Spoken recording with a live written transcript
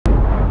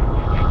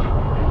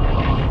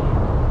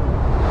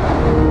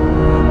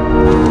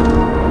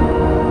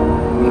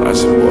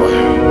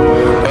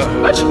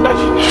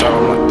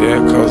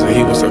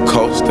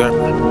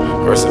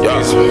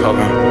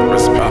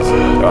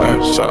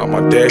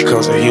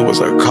cause he was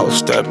a cold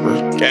stepper.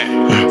 Now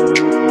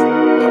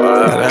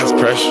that's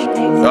pressure.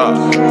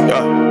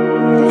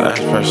 That's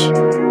pressure.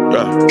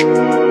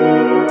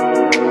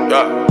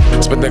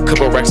 Spent a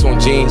couple racks on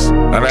jeans,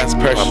 now that's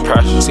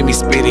pressure. See me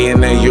speedy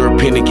in that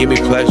European to give me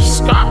pleasure.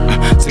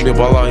 See me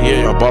ball all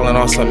year, y'all ballin'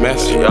 on some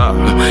mess. Yeah,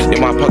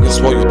 my pockets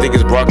swole, you think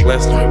it's Brock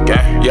Lesnar.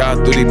 Yeah, I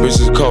do these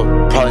bitches cold,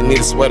 probably need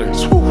a sweater.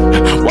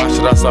 Why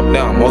should I stop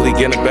now? I'm only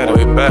getting better.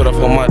 Put up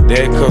on my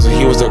dad cause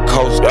he was a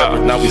coach.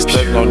 Now we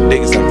stuck on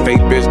niggas and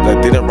fake bitch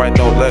that didn't write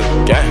no letter.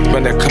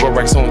 Spent a couple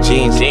racks on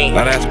jeans,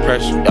 now that's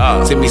pressure.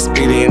 See me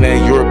speedy in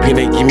that European,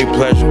 they give me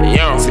pleasure.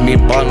 See me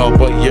ballin' all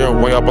but year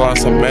away, I ballin'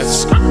 some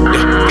mess.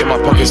 Get my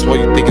pockets swole,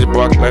 you think it's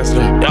Brock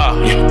Lesnar.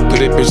 Do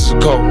these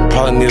bitches cold,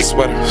 probably need a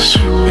sweater.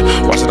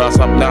 Why should I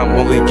stop now? I'm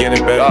only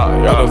getting better.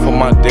 Put up for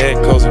my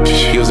dad cause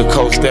he was a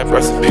cold step.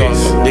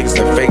 Niggas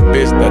and fake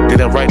bitch that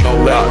didn't write no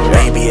letter.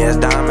 Baby ass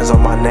diamonds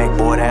on my neck,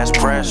 boy, that's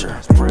pressure.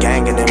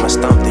 Gangin' in my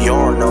stump the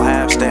yard, no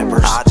half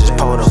steppers. I just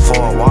pulled up for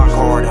a walk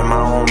hard in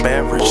my own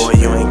beverage. Boy,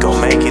 you ain't gon'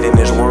 make it in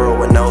this world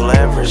with no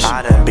leverage.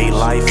 I done beat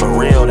life for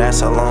real,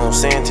 that's a long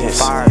sentence.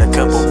 Fired a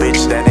couple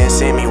bitches that didn't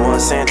send me one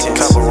sentence.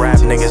 Couple rap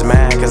niggas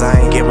mad cause I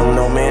ain't give them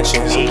no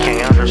mentions. He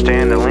can't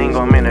understand the lingo,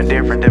 I'm in a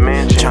different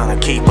dimension.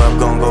 Tryna keep up,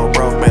 gon' go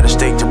broke, better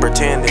stick to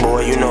pretending.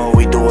 Boy, you know what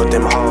we do with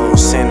them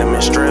hoes, send them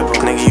and strip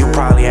them. Nigga, you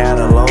probably had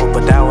a low,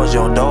 but that was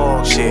your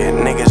dog shit.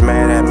 Niggas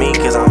mad at me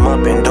cause I'm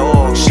up in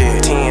dog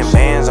shit. 10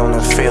 bands on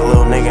the field,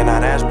 little nigga, now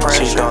that's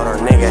pressure. She thought her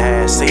nigga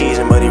had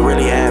season, but he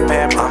really had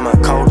pepper. I'm a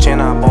coach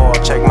and I ball,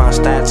 check my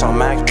stats on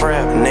max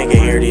prep. Nigga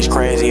hear these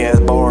crazy ass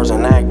bars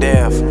and act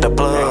deaf. The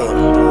plug.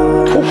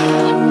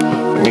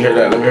 Let me hear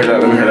that, let me hear that,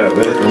 let me hear that.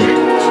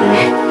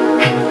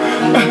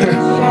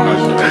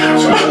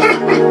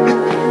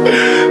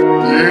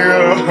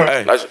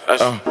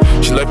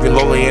 She left me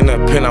lonely in the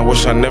pen, I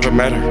wish I never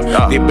met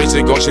her. These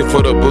bitches gon' shit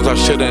for the booze, I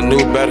shoulda knew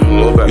better.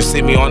 You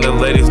see me on the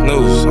latest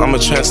news, I'm a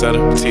trendsetter.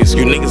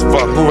 You niggas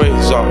fuck, who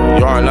raised y'all?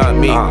 Y'all not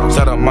me.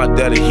 Shout out my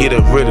daddy, he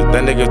the realest,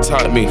 that nigga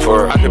taught me.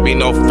 I could be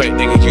no fake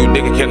nigga, you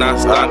nigga cannot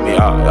stop me.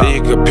 Then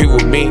you compete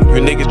with me,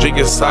 you niggas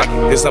drinking sake.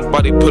 If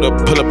somebody pull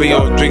up in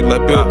your drink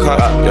like Bill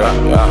Cosby.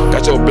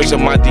 Got your bitch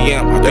in my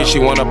DM, I think she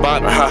wanna buy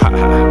me.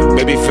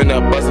 Baby finna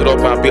bust it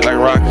open, I be like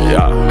Rocky.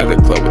 At the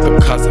club with the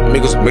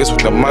Casamigos mixed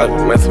with the money.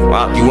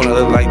 You wanna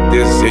look like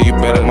this, yeah, you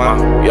better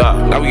mind.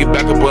 Now we get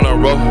back up on the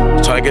road,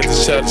 tryna get the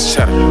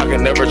cheddar. I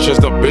can never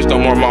trust a bitch no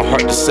more, my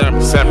heart December.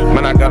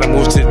 Man, I gotta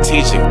move to the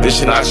teaching, this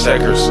shit not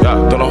checkers.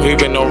 Don't know who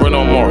even know real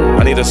no more,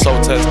 I need a soul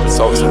test.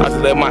 I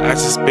just let my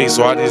actions speak,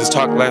 so I need to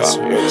talk less.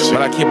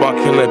 Man, I keep on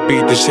killing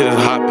beat, this shit is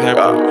hot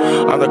pepper.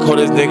 I'm the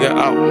coldest nigga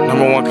out,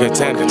 #1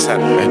 contender.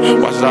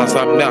 Why should I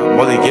stop now? I'm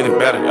only getting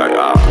better.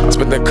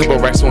 Spent a couple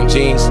racks on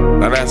jeans,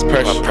 now that's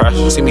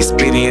pressure. See me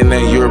speedy in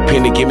that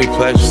European to give me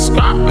pleasure.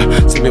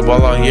 See me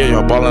ball all year,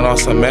 y'all ballin' on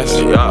some mess.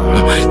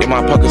 In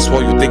my pockets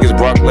swole, you think it's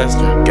Brock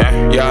Lesnar.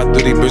 Yeah, I do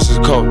these bitches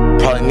cold,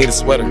 probably need a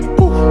sweater.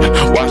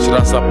 Why should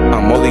I stop?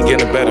 I'm only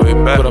getting better.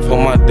 Put up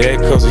on my dad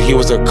cause he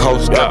was a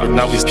coach.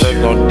 Now we stuck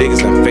on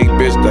niggas and fake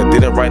bitch that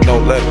didn't write no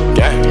letter.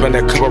 Spend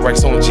a couple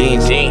racks on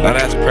jeans, now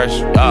that's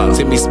pressure.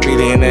 See me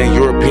speedy in that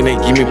European, they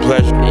give me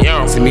pleasure.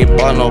 See me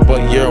ballin' all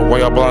but year away,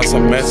 y'all ballin'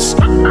 some mess.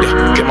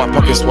 Get my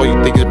pockets swole,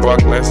 you think it's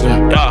Brock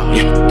Lesnar.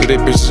 Do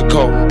these bitches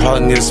cold,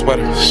 probably need a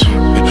sweater.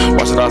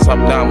 Why should I stop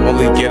now? I'm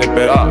only getting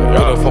better.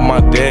 Put up for my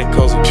dad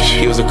cause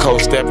he was a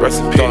cold step.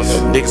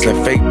 Niggas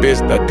and fake bitch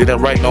that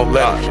didn't write no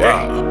letter.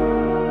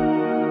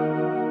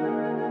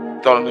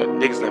 Throwing the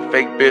niggas and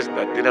fake bitch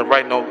that didn't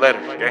write no letter.